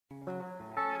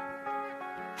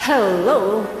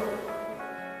Hello.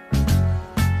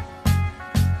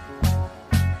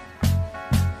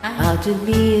 Out with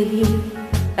me and you,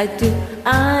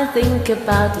 I think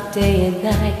about the day and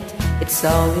night. It's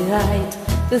only right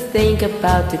to think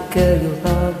about the girl you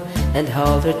love and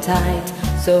hold her tight,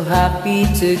 so happy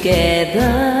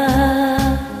together.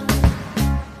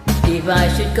 If I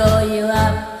should call you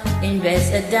up,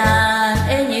 invest a dime,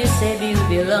 and you said you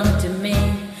belong to me,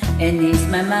 and ease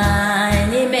my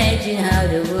mind, imagine how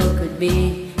the world could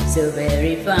be so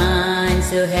very fine,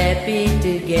 so happy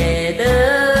together.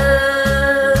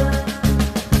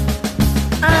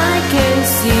 I can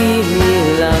see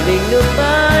me loving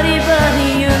nobody but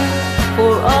you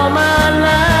for all my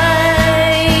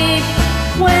life.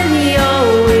 When you're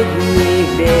with me,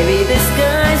 baby, the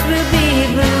skies will be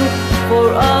blue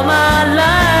for all my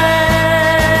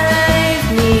life.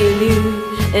 Me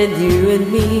and you and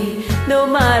me, no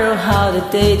matter how the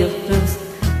day feels,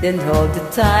 then hold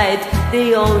it tight.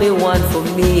 The only one for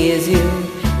me is you,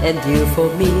 and you for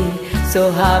me,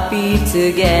 so happy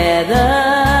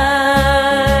together.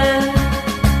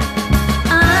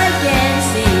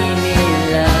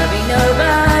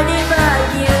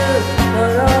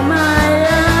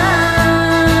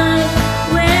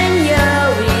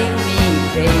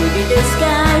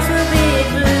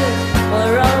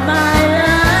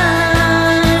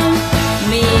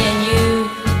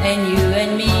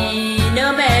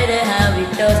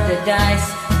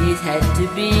 It had to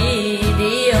be,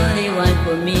 the only one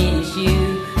for me is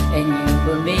you, and you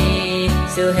for me,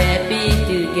 so happy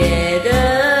together.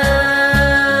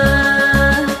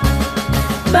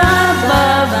 Ba ba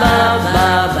ba ba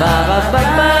ba ba ba ba ba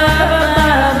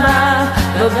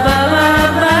ba ba ba.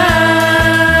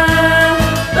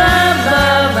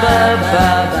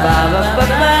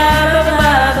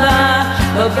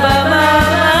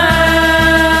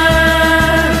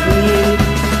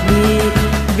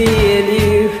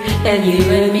 And you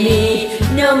and me,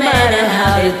 no matter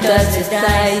how the dust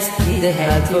dies, the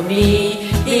head for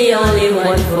me, the only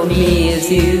one for me is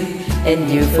you, and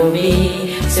you for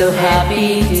me, so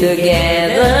happy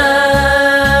together,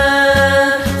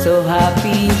 so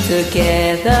happy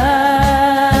together.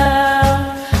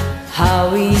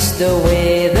 How is the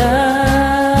weather?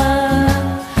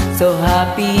 So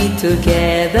happy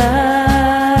together.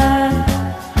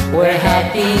 We're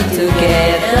happy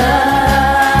together,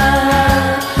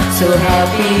 so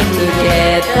happy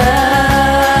together.